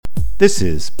This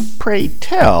is Pray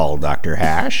Tell Dr.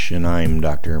 Hash, and I'm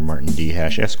Dr. Martin D.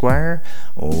 Hash, Esquire,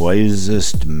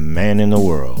 wisest man in the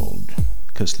world.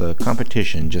 'Cause the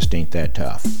competition just ain't that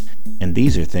tough. And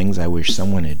these are things I wish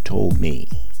someone had told me.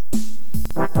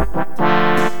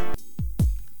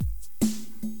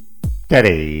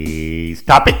 Today's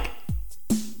topic: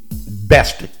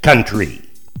 best country.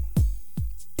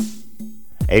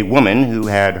 A woman who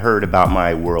had heard about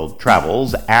my world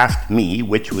travels asked me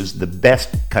which was the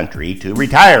best country to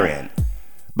retire in.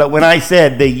 But when I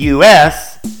said the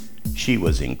U.S., she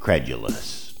was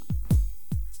incredulous.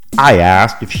 I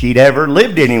asked if she'd ever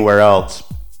lived anywhere else.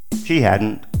 She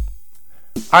hadn't.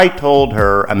 I told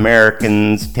her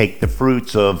Americans take the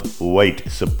fruits of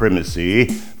white supremacy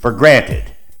for granted.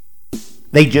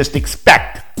 They just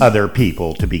expect other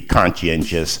people to be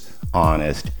conscientious,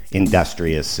 honest,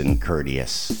 industrious, and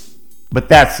courteous. But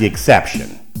that's the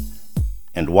exception,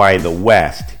 and why the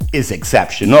West is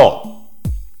exceptional.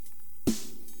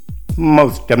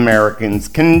 Most Americans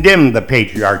condemn the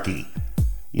patriarchy,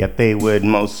 yet they would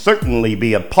most certainly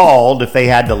be appalled if they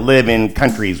had to live in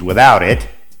countries without it.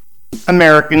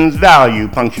 Americans value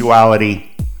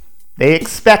punctuality. They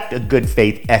expect a good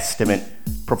faith estimate,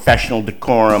 professional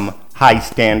decorum, high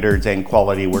standards, and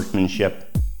quality workmanship.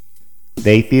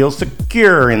 They feel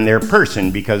secure in their person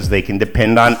because they can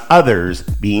depend on others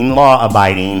being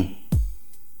law-abiding.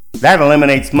 That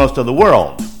eliminates most of the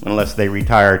world, unless they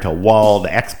retire to walled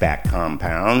expat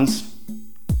compounds.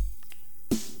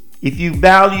 If you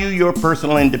value your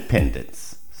personal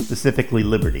independence, specifically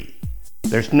liberty,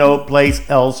 there's no place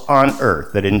else on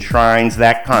earth that enshrines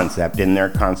that concept in their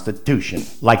Constitution,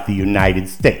 like the United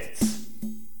States.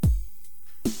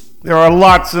 There are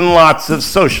lots and lots of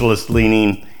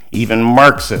socialist-leaning, even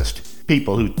Marxist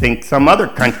people who think some other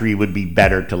country would be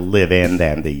better to live in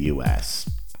than the U.S.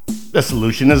 The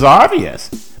solution is obvious,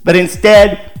 but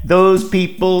instead, those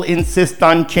people insist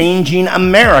on changing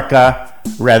America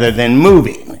rather than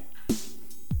moving.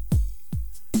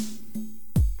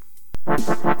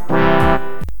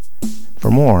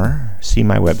 For more, see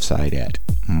my website at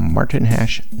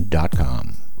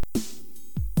martinhash.com.